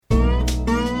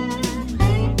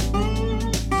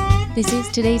This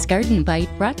is today's Garden Bite,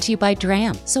 brought to you by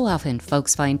Dram. So often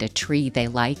folks find a tree they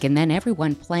like and then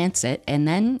everyone plants it and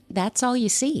then that's all you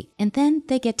see. And then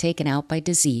they get taken out by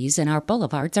disease and our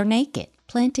boulevards are naked.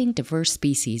 Planting diverse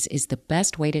species is the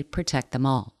best way to protect them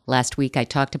all. Last week I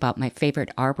talked about my favorite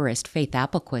arborist, Faith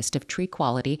Appelquist of Tree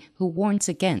Quality, who warns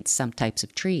against some types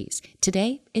of trees.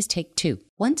 Today is take two.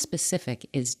 One specific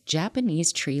is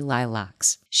Japanese tree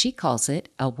lilacs. She calls it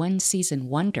a one-season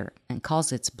wonder and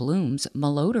calls its blooms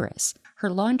malodorous. Her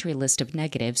laundry list of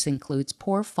negatives includes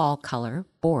poor fall color,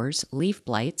 borers, leaf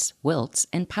blights, wilts,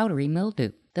 and powdery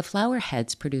mildew. The flower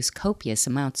heads produce copious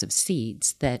amounts of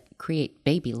seeds that create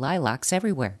baby lilacs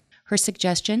everywhere. Her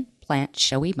suggestion? Plant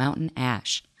showy mountain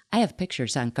ash. I have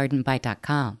pictures on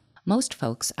gardenbite.com. Most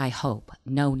folks, I hope,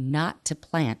 know not to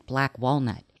plant black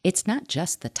walnut. It's not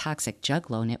just the toxic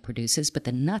juglone it produces, but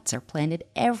the nuts are planted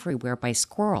everywhere by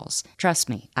squirrels. Trust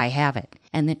me, I have it.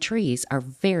 And the trees are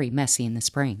very messy in the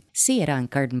spring. See it on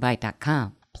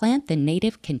gardenbite.com. Plant the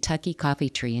native Kentucky coffee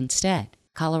tree instead.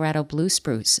 Colorado blue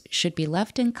spruce should be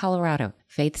left in Colorado.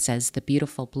 Faith says the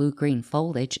beautiful blue-green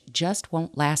foliage just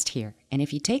won't last here. And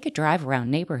if you take a drive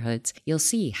around neighborhoods, you'll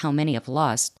see how many have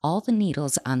lost all the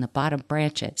needles on the bottom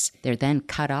branches. They're then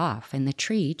cut off and the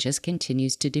tree just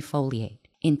continues to defoliate.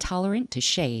 Intolerant to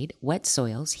shade, wet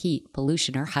soils, heat,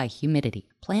 pollution, or high humidity.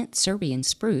 Plant Serbian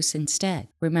spruce instead.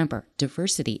 Remember,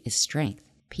 diversity is strength.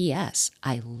 P.S.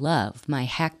 I love my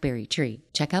hackberry tree.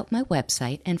 Check out my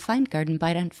website and find Garden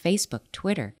Bite on Facebook,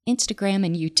 Twitter, Instagram,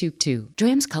 and YouTube too.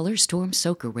 Dram's Color Storm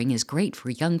Soaker Ring is great for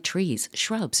young trees,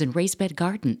 shrubs, and raised bed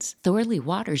gardens. Thoroughly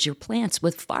waters your plants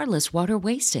with far less water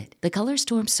wasted. The Color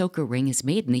Storm Soaker Ring is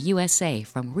made in the USA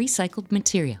from recycled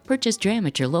material. Purchase Dram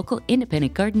at your local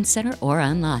independent garden center or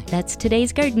online. That's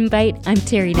today's Garden Bite. I'm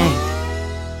Terry Knight.